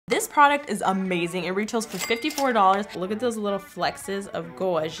product is amazing. It retails for $54. Look at those little flexes of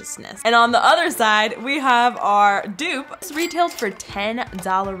gorgeousness. And on the other side, we have our dupe. This retails for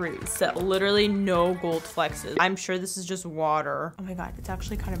 $10. So literally no gold flexes. I'm sure this is just water. Oh my God, it's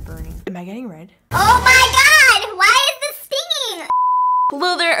actually kind of burning. Am I getting red? Oh my God, why is this stinging?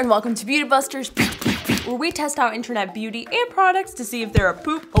 Hello there and welcome to Beauty Busters, where we test out internet beauty and products to see if they're a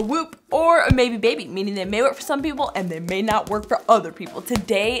poop, a whoop, or a maybe baby, meaning they may work for some people and they may not work for other people.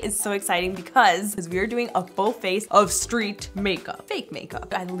 Today is so exciting because we are doing a full face of street makeup, fake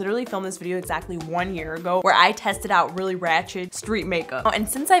makeup. I literally filmed this video exactly 1 year ago where I tested out really ratchet street makeup. And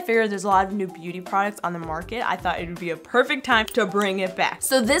since I figured there's a lot of new beauty products on the market, I thought it would be a perfect time to bring it back.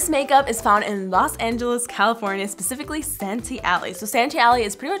 So this makeup is found in Los Angeles, California, specifically Santee Alley. So Santee Alley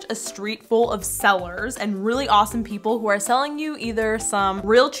is pretty much a street full of sellers and really awesome people who are selling you either some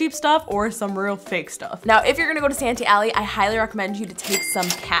real cheap stuff or some real fake stuff. Now, if you're gonna go to Santee Alley, I highly recommend you to take some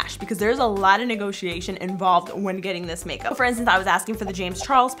cash because there's a lot of negotiation involved when getting this makeup. For instance, I was asking for the James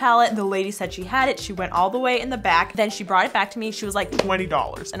Charles palette. The lady said she had it. She went all the way in the back. Then she brought it back to me. She was like,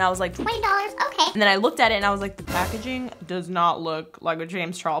 $20. And I was like, $20, okay. And then I looked at it and I was like, the packaging does not look like a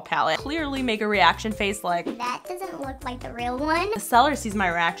James Charles palette. Clearly make a reaction face like, that doesn't look like the real one. The seller sees my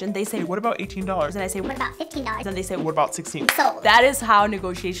reaction. They say, what about $18? And I say, What about $15? And they say, what about 16? Sold. That is how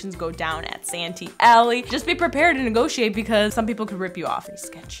negotiations go down at Santee Alley. Just be prepared to negotiate because some people could rip you off. It's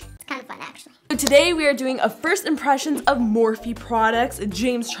sketchy. It's kind of fun, actually. So today we are doing a first impressions of Morphe products, a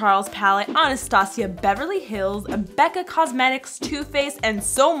James Charles palette, Anastasia Beverly Hills, Becca Cosmetics, Too Faced, and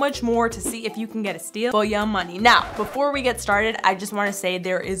so much more to see if you can get a steal for your money. Now, before we get started, I just want to say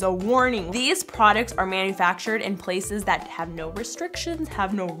there is a warning. These products are manufactured in places that have no restrictions,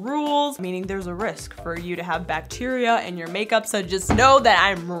 have no rules, meaning there's a risk for you to have bacteria in your makeup. So just know that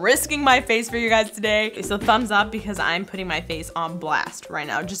I'm risking my face for you guys today. Okay, so thumbs up because I'm putting my face on blast right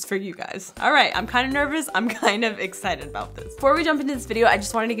now just for you guys. All right, I'm kind of nervous. I'm kind of excited about this. Before we jump into this video, I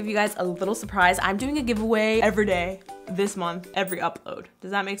just wanted to give you guys a little surprise. I'm doing a giveaway every day this month, every upload.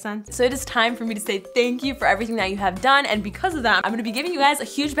 Does that make sense? So it is time for me to say thank you for everything that you have done, and because of that, I'm gonna be giving you guys a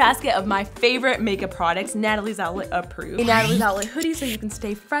huge basket of my favorite makeup products, Natalie's Outlet approved. A Natalie's Outlet hoodie so you can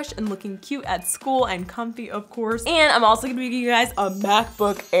stay fresh and looking cute at school and comfy, of course. And I'm also gonna be giving you guys a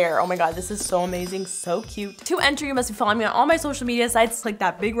MacBook Air. Oh my God, this is so amazing, so cute. To enter, you must be following me on all my social media sites. Click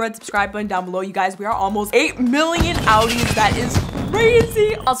that big red subscribe button down below. You guys, we are almost 8 million outies. That is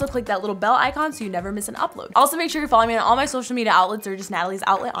crazy. Also click that little bell icon so you never miss an upload. Also make sure you're following me on all my social media outlets or just Natalie's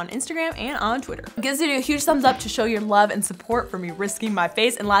Outlet on Instagram and on Twitter. Give this video a huge thumbs up to show your love and support for me risking my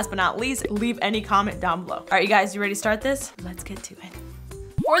face. And last but not least, leave any comment down below. All right, you guys, you ready to start this? Let's get to it.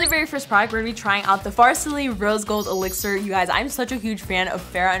 For the very first product, we're gonna be trying out the Farsley Rose Gold Elixir. You guys, I'm such a huge fan of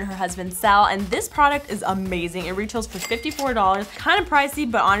Farrah and her husband Sal, and this product is amazing. It retails for $54. Kind of pricey,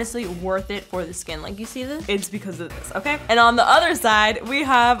 but honestly worth it for the skin. Like, you see this? It's because of this, okay? And on the other side, we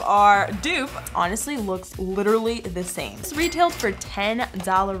have our dupe. Honestly, looks literally the same. This retailed for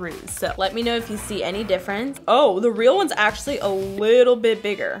 $10. So let me know if you see any difference. Oh, the real one's actually a little bit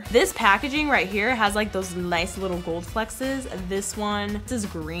bigger. This packaging right here has like those nice little gold flexes. This one, this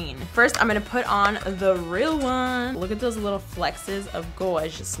is green. First, I'm gonna put on the real one. Look at those little flexes of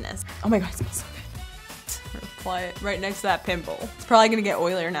gorgeousness. Oh my God, it smells so good. I'm gonna apply it right next to that pimple. It's probably gonna get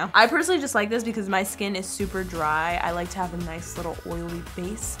oilier now. I personally just like this because my skin is super dry. I like to have a nice little oily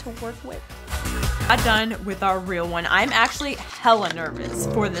base to work with. Got done with our real one. I'm actually hella nervous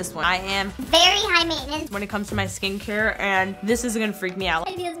for this one. I am very high maintenance when it comes to my skincare, and this is gonna freak me out.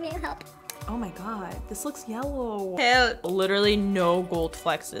 It gives me help. Oh my God, this looks yellow. Hell, literally no gold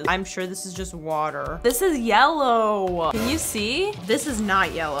flexes. I'm sure this is just water. This is yellow. Can you see? This is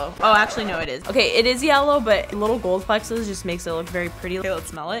not yellow. Oh, actually, no, it is. Okay, it is yellow, but little gold flexes just makes it look very pretty. Okay, let's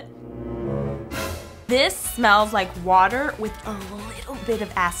smell it. This smells like water with a little bit of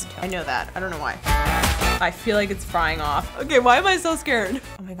acetone. I know that. I don't know why. I feel like it's frying off. Okay, why am I so scared?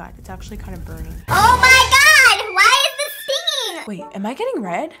 Oh my God, it's actually kind of burning. Oh my God, why is this stinging? Wait, am I getting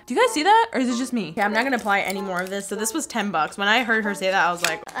red? Do you guys see that? Or is it just me? Okay, I'm not gonna apply any more of this. So this was 10 bucks. When I heard her say that, I was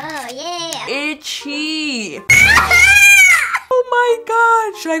like, oh yeah. Itchy. Oh my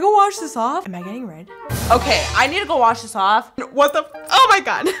God. Should I go wash this off? Am I getting red? Okay, I need to go wash this off. What the? Oh my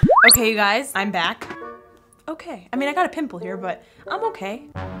God. Okay, you guys, I'm back. Okay, I mean, I got a pimple here, but I'm okay.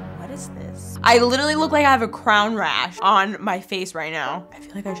 What is this? I literally look like I have a crown rash on my face right now. I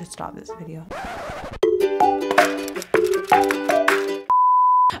feel like I should stop this video.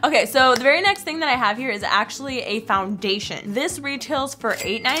 Okay, so the very next thing that I have here is actually a foundation. This retails for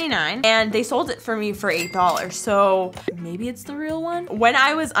 $8.99 and they sold it for me for $8. So maybe it's the real one. When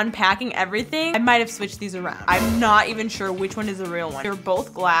I was unpacking everything, I might have switched these around. I'm not even sure which one is the real one. They're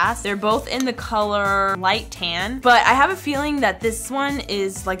both glass. They're both in the color light tan, but I have a feeling that this one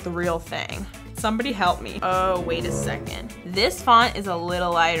is like the real thing. Somebody help me. Oh, wait a second. This font is a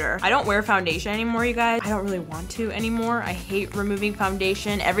little lighter. I don't wear foundation anymore, you guys. I don't really want to anymore. I hate removing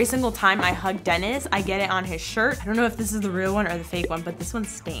foundation. Every single time I hug Dennis, I get it on his shirt. I don't know if this is the real one or the fake one, but this one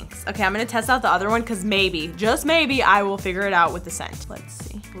stinks. Okay, I'm gonna test out the other one because maybe, just maybe, I will figure it out with the scent. Let's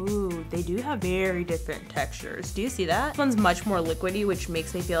see. Ooh, they do have very different textures. Do you see that? This one's much more liquidy, which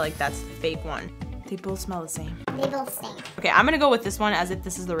makes me feel like that's the fake one. They both smell the same. They both stink. Okay, I'm gonna go with this one as if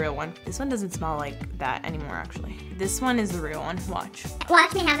this is the real one. This one doesn't smell like that anymore, actually. This one is the real one. Watch.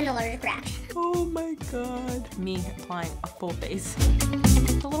 Watch me have an allergic reaction. Oh my god. Me applying a full face.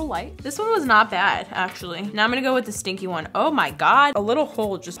 It's a little light. This one was not bad, actually. Now I'm gonna go with the stinky one. Oh my god. A little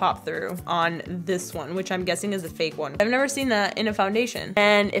hole just popped through on this one, which I'm guessing is a fake one. I've never seen that in a foundation.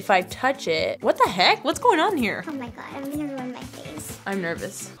 And if I touch it, what the heck? What's going on here? Oh my god, I'm gonna ruin my face. I'm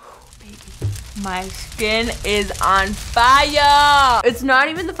nervous. My skin is on fire. It's not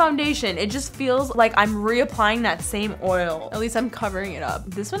even the foundation. It just feels like I'm reapplying that same oil. At least I'm covering it up.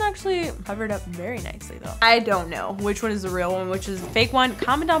 This one actually covered up very nicely though. I don't know which one is the real one, which is the fake one.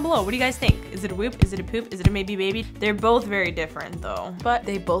 Comment down below. What do you guys think? Is it a whoop? Is it a poop? Is it a maybe baby? They're both very different though, but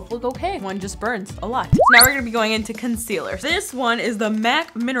they both look okay. One just burns a lot. So now we're gonna be going into concealer. This one is the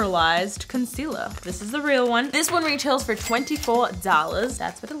MAC Mineralized Concealer. This is the real one. This one retails for $24.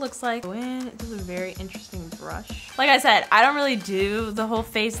 That's what it looks like. This is a very interesting brush. Like I said, I don't really do the whole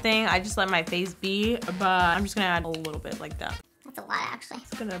face thing. I just let my face be, but I'm just gonna add a little bit like that. That's a lot, actually.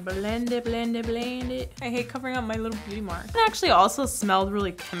 Just gonna blend it, blend it, blend it. I hate covering up my little beauty mark. It actually also smelled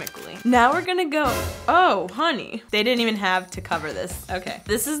really chemically. Now we're gonna go, oh, honey. They didn't even have to cover this. Okay,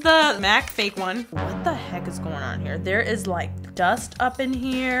 this is the MAC fake one. What the heck is going on here? There is like dust up in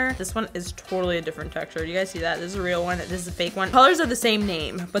here. This one is totally a different texture. Do you guys see that? This is a real one. This is a fake one. Colors are the same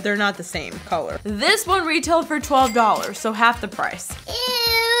name, but they're not the same color. This one retailed for $12, so half the price. Ew!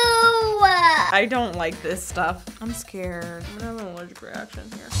 I don't like this stuff. I'm scared. I'm gonna have an allergic reaction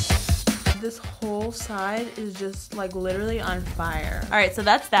here. This whole side is just like literally on fire. All right, so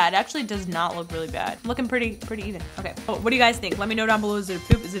that's that. It actually does not look really bad. Looking pretty even. Okay, oh, what do you guys think? Let me know down below. Is it a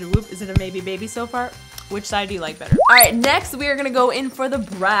poop? Is it a whoop? Is it a maybe baby so far? Which side do you like better? All right, next we are gonna go in for the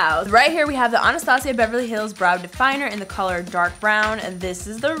brows. Right here we have the Anastasia Beverly Hills Brow Definer in the color dark brown, and this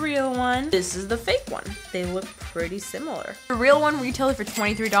is the real one. This is the fake one. They look pretty similar. The real one retailed for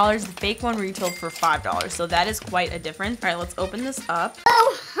 $23. The fake one retailed for $5. So that is quite a difference. All right, let's open this up.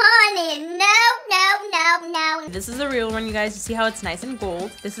 Oh, honey, no. This is the real one, you guys. You see how it's nice and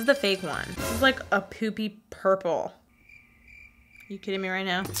gold? This is the fake one. This is like a poopy purple. You kidding me right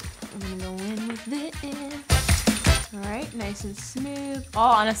now? I'm gonna go in with this. All right, nice and smooth.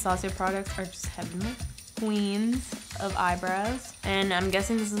 All Anastasia products are just heavenly. Queens of eyebrows. And I'm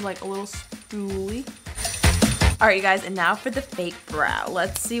guessing this is like a little spoolie. All right, you guys, and now for the fake brow.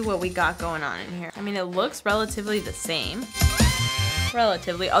 Let's see what we got going on in here. I mean, it looks relatively the same.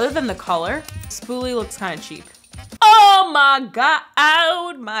 Relatively, other than the color. Spoolie looks kind of cheap. Oh my god,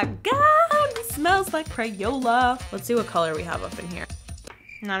 it smells like Crayola. Let's see what color we have up in here.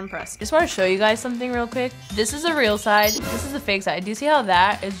 Not impressed. Just want to show you guys something real quick. This is the real side. This is the fake side. Do you see how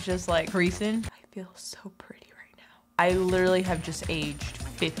that is just like creasing? I feel so pretty right now. I literally have just aged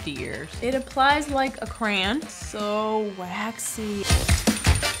 50 years. It applies like a crayon. So waxy.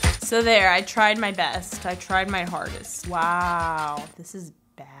 So there, I tried my best. I tried my hardest. Wow, this is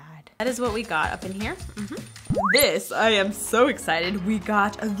bad. That is what we got up in here. This, I am so excited. We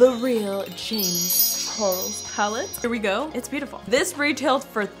got the real James Charles palette. Here we go. It's beautiful. This retailed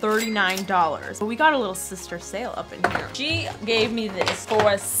for $39, but we got a little sister sale up in here. She gave me this for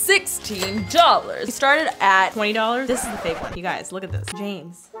 $16. We started at $20. This is the fake one. You guys, look at this.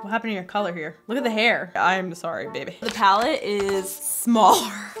 James, what happened to your color here? Look at the hair. I'm sorry, baby. The palette is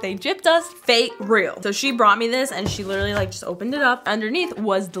smaller. They gypped us fake real. So she brought me this and she literally like just opened it up. Underneath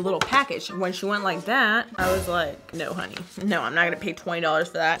was the little package. When she went like that, I was like, no, honey. No, I'm not gonna pay $20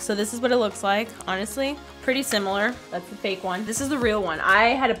 for that. So this is what it looks like. Honestly, pretty similar. That's the fake one. This is the real one. I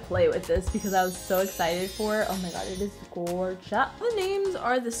had to play with this because I was so excited for it. Oh my god, it is gorgeous. The names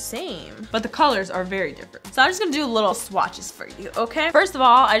are the same, but the colors are very different. So I'm just gonna do little swatches for you, okay? First of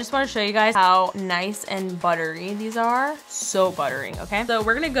all, I just wanna show you guys how nice and buttery these are. So buttery, okay? So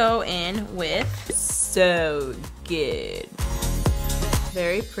we're gonna go in with So Good.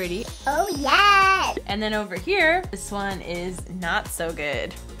 Very pretty. Oh, yes. And then over here, this one is Not So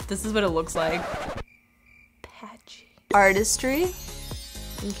Good. This is what it looks like. Patchy. Artistry.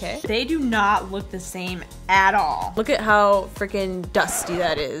 Okay. They do not look the same at all. Look at how freaking dusty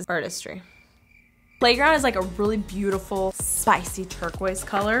that is. Artistry. Playground is like a really beautiful, spicy turquoise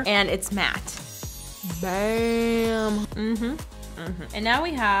color, and it's matte. Bam. And now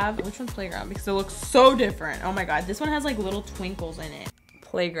we have, which one's Playground? Because it looks so different. Oh my God, this one has like little twinkles in it.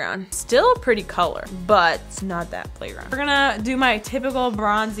 Playground. Still a pretty color, but it's not that Playground. We're gonna do my typical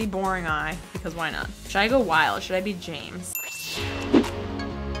bronzy, boring eye, because why not? Should I go wild? Should I be James?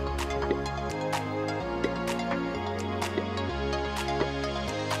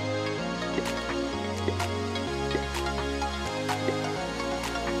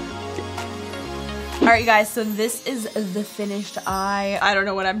 All right, guys, so this is the finished eye. I don't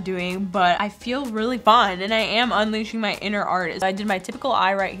know what I'm doing, but I feel really fun, and I am unleashing my inner artist. I did my typical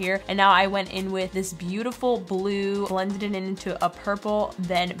eye right here, and now I went in with this beautiful blue, blended it into a purple,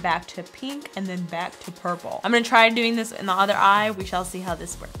 then back to pink, and then back to purple. I'm gonna try doing this in the other eye. We shall see how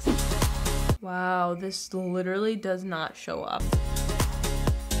this works. Wow, this literally does not show up.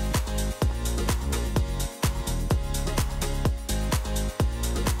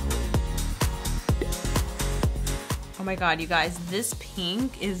 Oh my God, you guys, this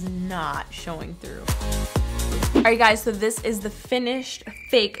pink is not showing through. All right, guys, so this is the finished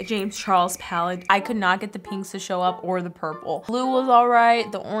fake James Charles palette. I could not get the pinks to show up or the purple. Blue was all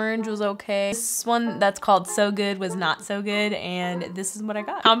right, the orange was okay. This one that's called So Good was not so good, and this is what I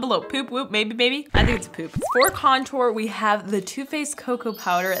got. Comment below, poop, whoop, maybe, baby? I think it's poop. For contour, we have the Too Faced Cocoa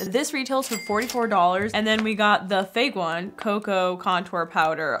Powder. This retails for $44, and then we got the fake one, Cocoa Contour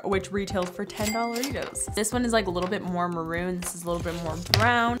Powder, which retails for $10. This one is like a little bit more maroon. This is a little bit more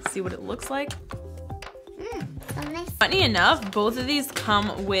brown. Let's see what it looks like. So nice. Funny enough, both of these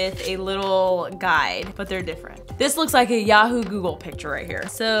come with a little guide, but they're different. This looks like a Yahoo Google picture right here.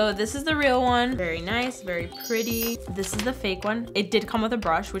 So this is the real one. Very nice, very pretty. This is the fake one. It did come with a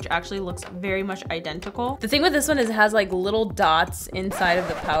brush, which actually looks very much identical. The thing with this one is it has like little dots inside of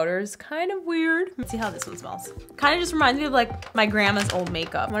the powders. Kind of weird. Let's see how this one smells. Kind of just reminds me of like my grandma's old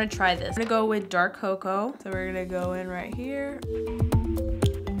makeup. I'm gonna try this. I'm gonna go with dark cocoa. So we're gonna go in right here.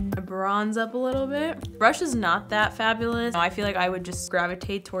 Bronze up a little bit. Brush is not that fabulous. I feel like I would just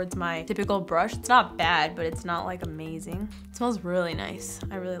gravitate towards my typical brush. It's not bad, but it's not like amazing. It smells really nice.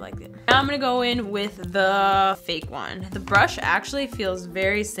 I really like it. Now I'm gonna go in with the fake one. The brush actually feels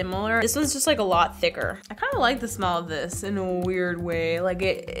very similar. This one's just like a lot thicker. I kind of like the smell of this in a weird way. Like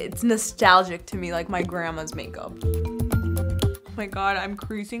it's nostalgic to me, like my grandma's makeup. Oh my God, I'm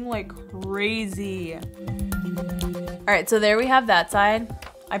creasing like crazy. All right, so there we have that side.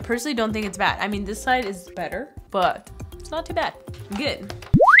 I personally don't think it's bad. I mean, this side is better, but it's not too bad. Good.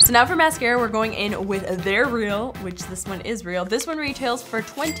 So now for mascara, we're going in with their real, which this one is real. This one retails for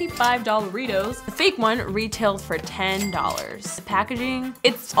 $25-ritos. The fake one retails for $10. The packaging,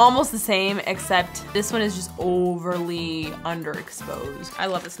 it's almost the same, except this one is just overly underexposed. I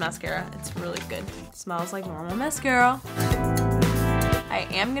love this mascara. It's really good. It smells like normal mascara. I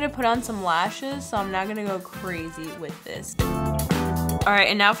am gonna put on some lashes, so I'm not gonna go crazy with this. All right,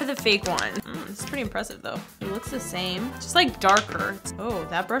 and now for the fake one. It's pretty impressive though. It looks the same, just like darker. Oh,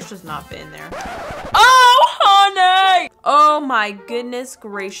 that brush does not fit in there. Oh, honey! Oh my goodness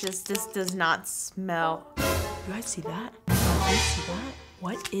gracious, this does not smell. You guys see that? You guys see that?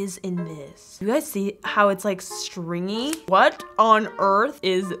 What is in this? You guys see how it's like stringy? What on earth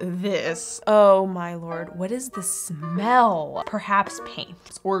is this? Oh my Lord, what is the smell? Perhaps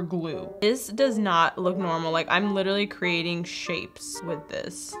paint or glue. This does not look normal. Like I'm literally creating shapes with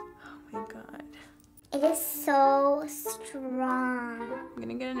this. Oh my God. It is so strong. I'm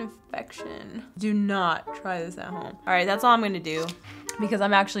gonna get an infection. Do not try this at home. All right, that's all I'm gonna do, because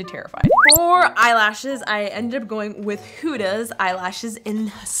I'm actually terrified. For eyelashes, I ended up going with Huda's eyelashes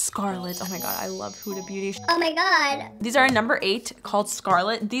in Scarlet. Oh my God, I love Huda Beauty. Oh my God. These are number 8 called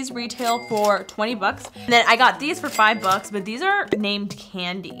Scarlet. These retail for 20 bucks. And then I got these for 5 bucks, but these are named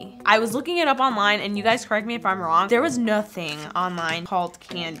Candy. I was looking it up online, and you guys correct me if I'm wrong. There was nothing online called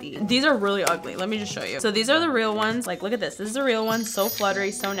Candy. These are really ugly. Let me just show you. So these are the real ones. Like, look at this. This is the real one. So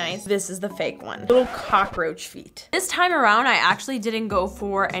fluttery, so nice. This is the fake one. Little cockroach feet. This time around, I actually didn't go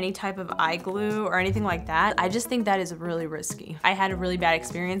for any type of eye glue or anything like that. I just think that is really risky. I had a really bad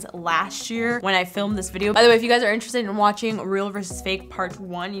experience last year when I filmed this video. By the way, if you guys are interested in watching Real versus Fake Part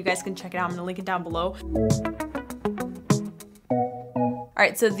 1, you guys can check it out. I'm gonna link it down below. All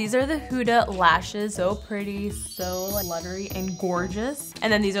right, so these are the Huda lashes. So pretty, so fluttery and gorgeous.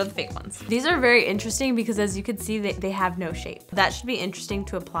 And then these are the fake ones. These are very interesting because as you can see, they have no shape. That should be interesting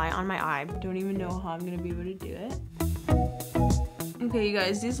to apply on my eye. Don't even know how I'm gonna be able to do it. Okay, you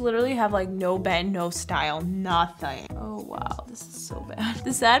guys, these literally have like no bend, no style, nothing. Oh wow, this is so bad.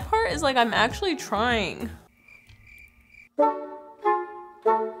 The sad part is like I'm actually trying.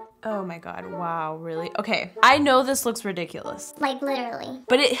 Oh my god, wow, really? Okay, I know this looks ridiculous. Like literally.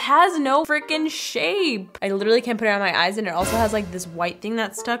 But it has no freaking shape. I literally can't put it on my eyes, and it also has like this white thing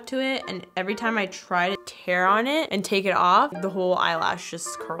that's stuck to it, and every time I try to tear on it and take it off, the whole eyelash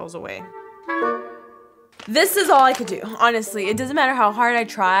just curls away. This is all I could do, honestly. It doesn't matter how hard I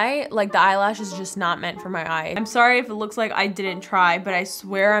try, like the eyelash is just not meant for my eye. I'm sorry if it looks like I didn't try, but I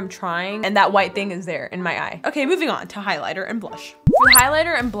swear I'm trying, and that white thing is there in my eye. Okay, moving on to highlighter and blush. For the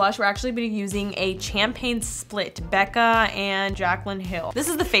highlighter and blush, we're actually be using a Champagne Split, Becca and Jaclyn Hill. This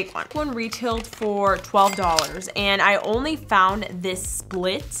is the fake one. One retailed for $12, and I only found this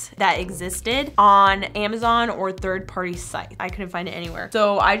split that existed on Amazon or third-party sites. I couldn't find it anywhere.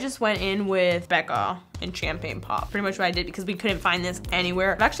 So I just went in with Becca and Champagne Pop. Pretty much what I did because we couldn't find this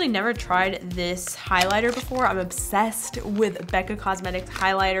anywhere. I've actually never tried this highlighter before. I'm obsessed with Becca Cosmetics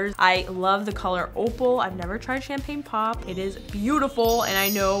highlighters. I love the color Opal. I've never tried Champagne Pop. It is beautiful, and I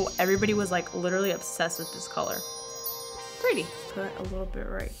know everybody was like literally obsessed with this color. Pretty. Put a little bit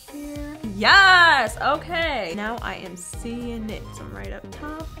right here. Yes, okay. Now I am seeing it. So I'm right up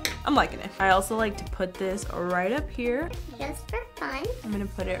top. I'm liking it. I also like to put this right up here. Just for fun. I'm gonna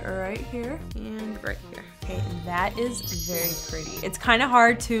put it right here and right here. Okay, that is very pretty. It's kind of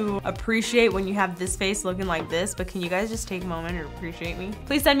hard to appreciate when you have this face looking like this, but can you guys just take a moment and appreciate me?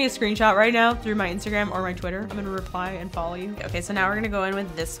 Please send me a screenshot right now through my Instagram or my Twitter. I'm gonna reply and follow you. Okay, so now we're gonna go in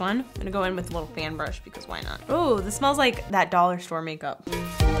with this one. I'm gonna go in with a little fan brush because why not? Oh, this smells like that dollar store makeup.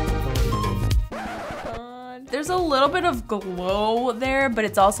 There's a little bit of glow there, but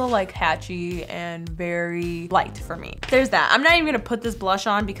it's also like patchy and very light for me. There's that. I'm not even gonna put this blush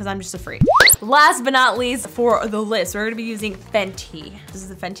on because I'm just afraid. Last but not least for the list, we're gonna be using Fenty. This is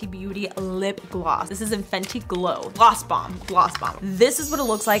the Fenty Beauty Lip Gloss. This is in Fenty Glow. Gloss Bomb, Gloss Bomb. This is what it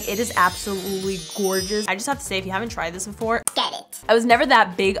looks like. It is absolutely gorgeous. I just have to say, if you haven't tried this before, Get it. I was never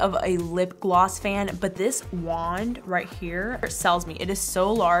that big of a lip gloss fan, but this wand right here sells me. It is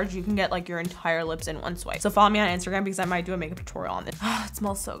so large, you can get like your entire lips in one swipe. So follow me on Instagram because I might do a makeup tutorial on this. Oh, it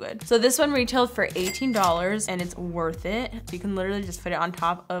smells so good. So this one retailed for $18 and it's worth it. You can literally just put it on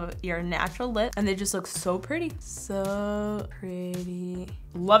top of your natural lip and they just look so pretty. So pretty.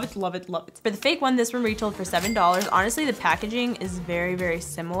 Love it, love it, love it. For the fake one, this one retailed for $7. Honestly, the packaging is very, very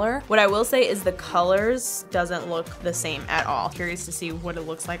similar. What I will say is the colors doesn't look the same at all. Curious to see what it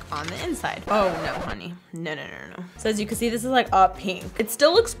looks like on the inside. Oh no, honey. No, no, no, no. So as you can see, this is like a pink. It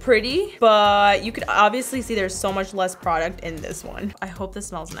still looks pretty, but you could obviously see there's so much less product in this one. I hope this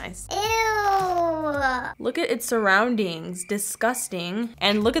smells nice. Ew. Look at its surroundings, disgusting.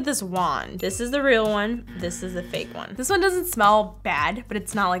 And look at this wand. This is the real one. This is the fake one. This one doesn't smell bad, but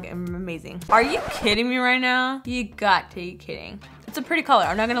it's not like amazing. Are you kidding me right now? You got to be kidding. It's a pretty color,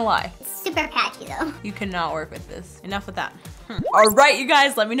 I'm not gonna lie. It's super patchy though. You cannot work with this. Enough with that. All right, you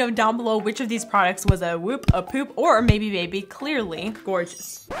guys, let me know down below which of these products was a whoop, a poop, or maybe baby. Clearly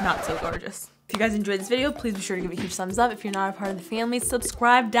gorgeous, not so gorgeous. If you guys enjoyed this video, please be sure to give it a huge thumbs up. If you're not a part of the family,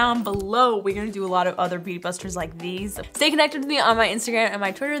 subscribe down below. We're gonna do a lot of other beauty busters like these. Stay connected with me on my Instagram and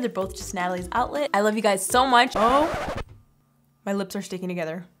my Twitter. They're both just Natalie's Outlet. I love you guys so much. Oh, my lips are sticking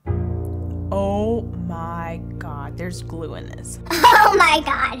together. Oh my God, there's glue in this. Oh my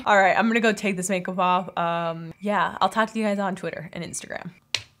God. All right, I'm gonna go take this makeup off. Yeah, I'll talk to you guys on Twitter and Instagram.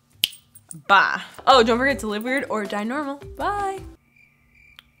 Bye. Oh, don't forget to live weird or die normal. Bye.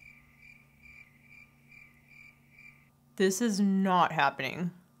 This is not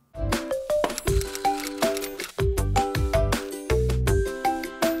happening.